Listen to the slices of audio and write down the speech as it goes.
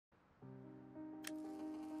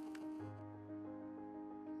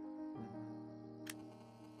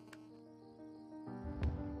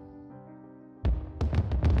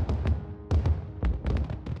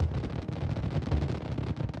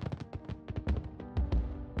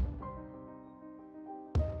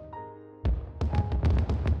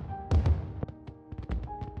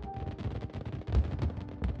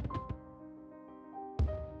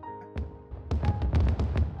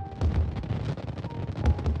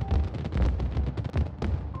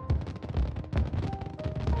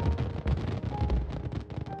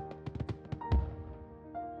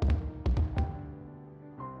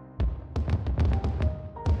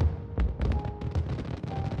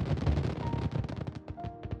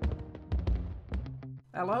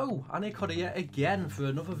Hello, Annika here again for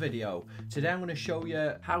another video. Today I'm going to show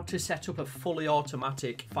you how to set up a fully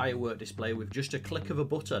automatic firework display with just a click of a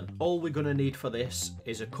button. All we're going to need for this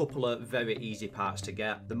is a couple of very easy parts to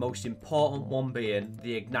get. The most important one being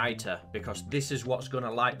the igniter, because this is what's going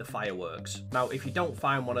to light the fireworks. Now if you don't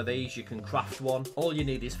find one of these, you can craft one. All you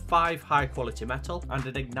need is 5 high quality metal and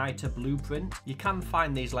an igniter blueprint. You can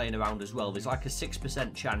find these laying around as well. There's like a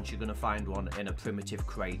 6% chance you're going to find one in a primitive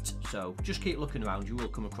crate, so just keep looking around, you will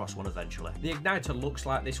come across one eventually. The igniter looks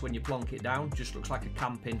like this when you plonk it down, just looks like a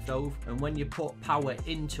camping stove, and when you put power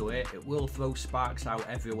into it, it will throw sparks out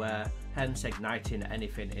everywhere, hence igniting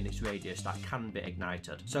anything in its radius that can be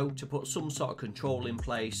ignited. So to put some sort of control in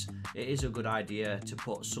place, it is a good idea to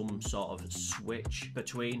put some sort of switch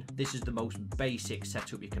between. This is the most basic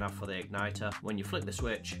setup you can have for the igniter. When you flick the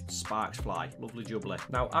switch, sparks fly. Lovely jubbly.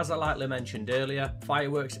 Now, as I lightly mentioned earlier,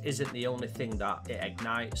 fireworks isn't the only thing that it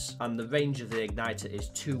ignites, and the range of the igniter is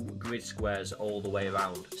 2 grid squares all the way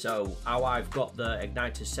around. So how I've got the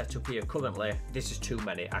igniters set up here currently, this is too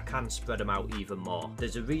many. I can spread them out even more.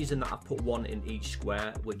 There's a reason that I put one in each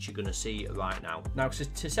square, which you're going to see right now. Now,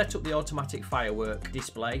 to set up the automatic firework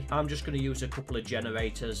display, I'm just going to use a couple of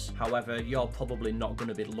generators. However, you're probably not going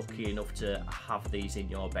to be lucky enough to have these in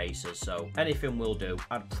your bases, so anything will do.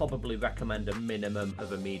 I'd probably recommend a minimum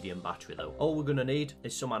of a medium battery though. All we're going to need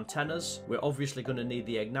is some antennas. We're obviously going to need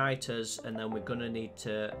the igniters, and then we're going to need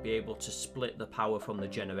to be able to split the power from the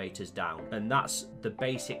generators down, and that's the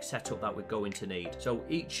basic setup that we're going to need. So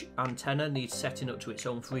each antenna needs setting up to its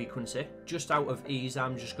own frequency. Just out of ease,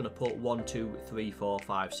 I'm just going to put 1, 2, 3, 4,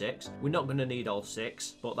 5, 6. We're not going to need all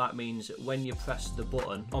 6, but that means when you press the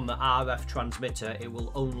button on the RF transmitter, it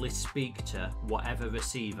will only speak to whatever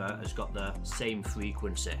receiver has got the same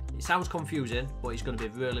frequency. It sounds confusing, but it's going to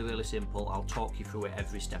be really simple. I'll talk you through it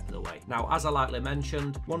every step of the way. Now, as I lightly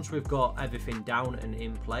mentioned, once we've got everything down and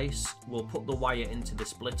in place, we'll put the wire into the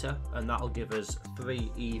splitter, and that'll give us 3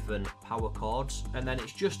 even power cords, and then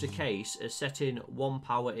it's just a case of setting one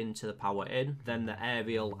power into the power in, then the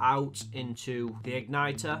aerial out into the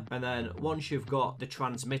igniter, and then once you've got the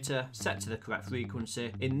transmitter set to the correct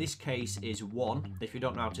frequency, in this case is 1. If you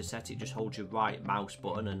don't know how to set it, just hold your right mouse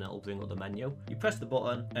button and it'll bring up the menu. You press the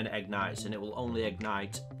button and it ignites, and it will only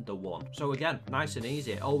ignite the 1. So again, nice and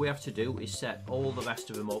easy. All we have to do is set all the rest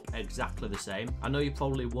of them up exactly the same. I know you're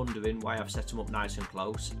probably wondering why I've set them up nice and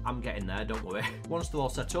close. I'm getting there, don't worry. Once they're all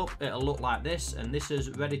set up, it'll look like this, and this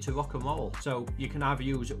is ready to rock and roll. So you can either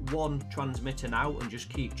use one transmitter now and just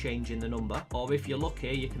keep changing the number, or if you're lucky,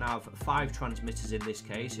 you can have 5 transmitters in this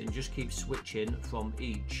case and just keep switching from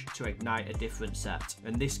each to ignite a different set,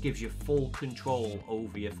 and this gives you full control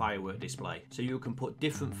over your firework display, so you can put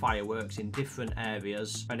different fireworks in different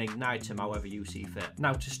areas and ignite them however you see fit.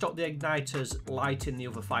 Now, to stop the igniters lighting the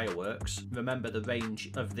other fireworks, remember the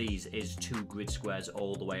range of these is 2 grid squares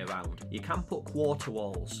all the way around. You can put quarter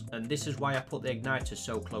walls, and this is why I put the igniters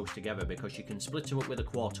so close together, because you can split them up with the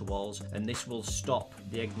quarter walls, and this will stop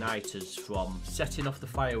the igniters from setting off the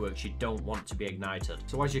fireworks you don't want to be ignited.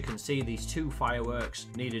 So as you can see, these 2 fireworks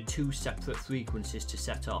needed 2 separate frequencies to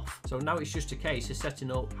set off. So now it's just a case of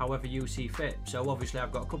setting up however you see fit. So obviously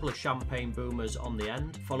I've got a couple of champagne boomers on the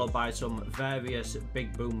end, followed by some various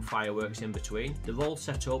big boom fireworks in between. They're all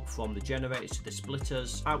set up from the generators to the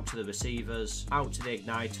splitters, out to the receivers, out to the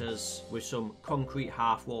igniters, with some concrete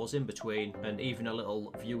half walls in between, and even a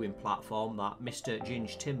little viewing platform that Mr.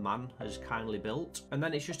 Ginge Tin Man has kindly built. And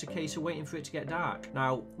then it's just a case of waiting for it to get dark.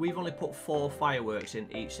 Now, we've only put 4 fireworks in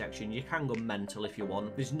each section. You can go mental if you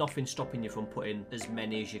want. There's nothing stopping you from putting as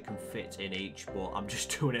many as you can fit in each, but I'm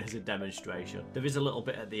just doing it as a demonstration. There is a little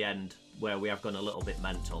bit at the end where we have gone a little bit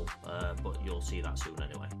mental, but you'll see that soon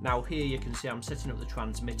anyway. Now here you can see I'm setting up the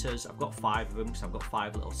transmitters. I've got 5 of them because I've got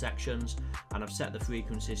 5 little sections, and I've set the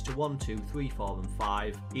frequencies to 1, 2, 3, 4 and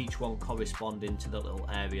 5, each one corresponding to the little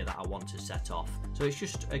area that I want to set off. So it's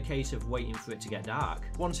just a case of waiting for it to get dark.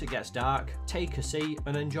 Once it gets dark, take a seat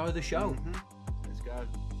and enjoy the show. Let's go.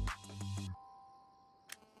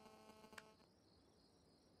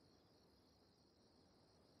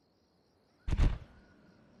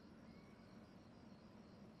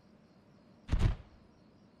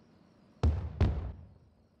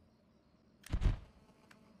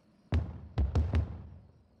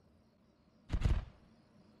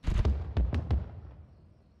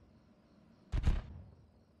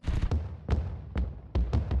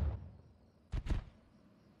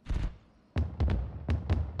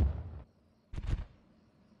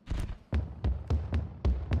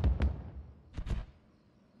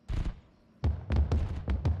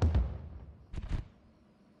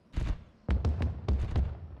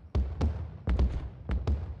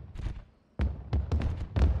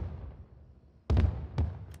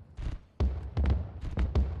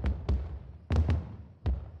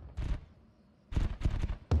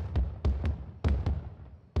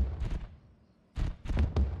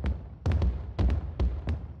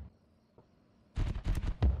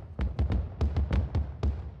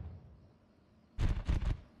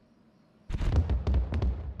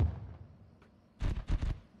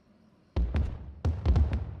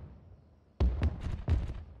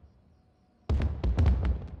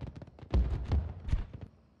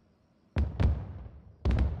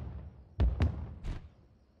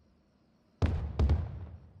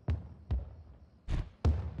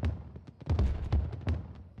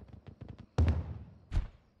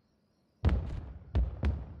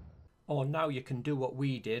 Or now you can do what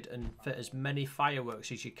we did and fit as many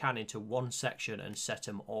fireworks as you can into one section and set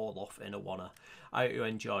them all off in a wanna. I hope you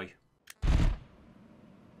enjoy.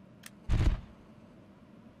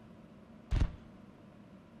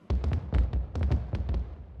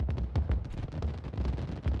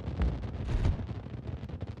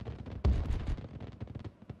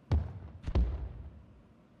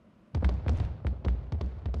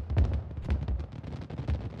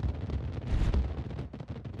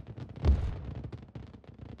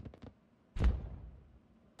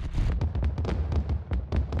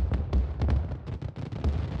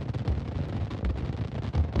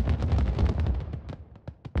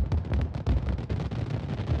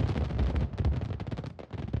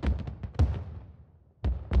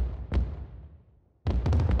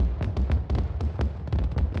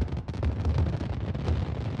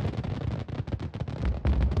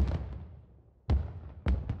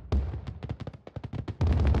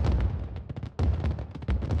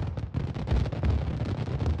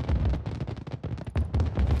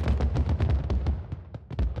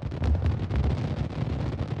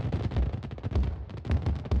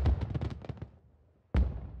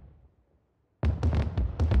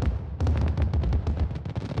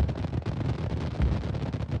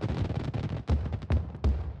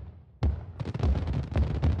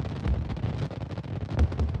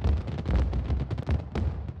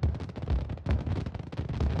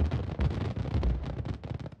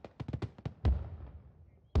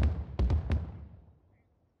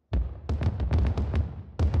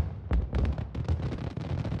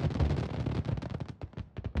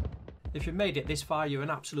 If you made it this far, you're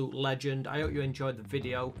an absolute legend. I hope you enjoyed the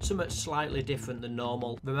video. Something slightly different than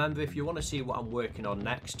normal. Remember, if you want to see what I'm working on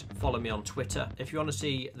next, follow me on Twitter. If you want to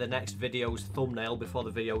see the next video's thumbnail before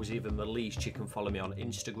the video is even released, you can follow me on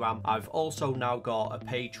Instagram. I've also now got a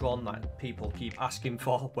Patreon that people keep asking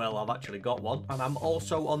for. Well, I've actually got one. And I'm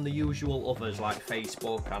also on the usual others like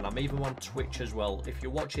Facebook, and I'm even on Twitch as well. If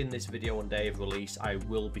you're watching this video on day of release, I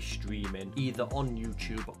will be streaming either on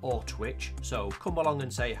YouTube or Twitch. So come along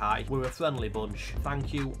and say hi. We're a friendly bunch.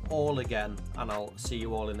 Thank you all again, and I'll see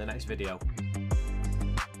you all in the next video.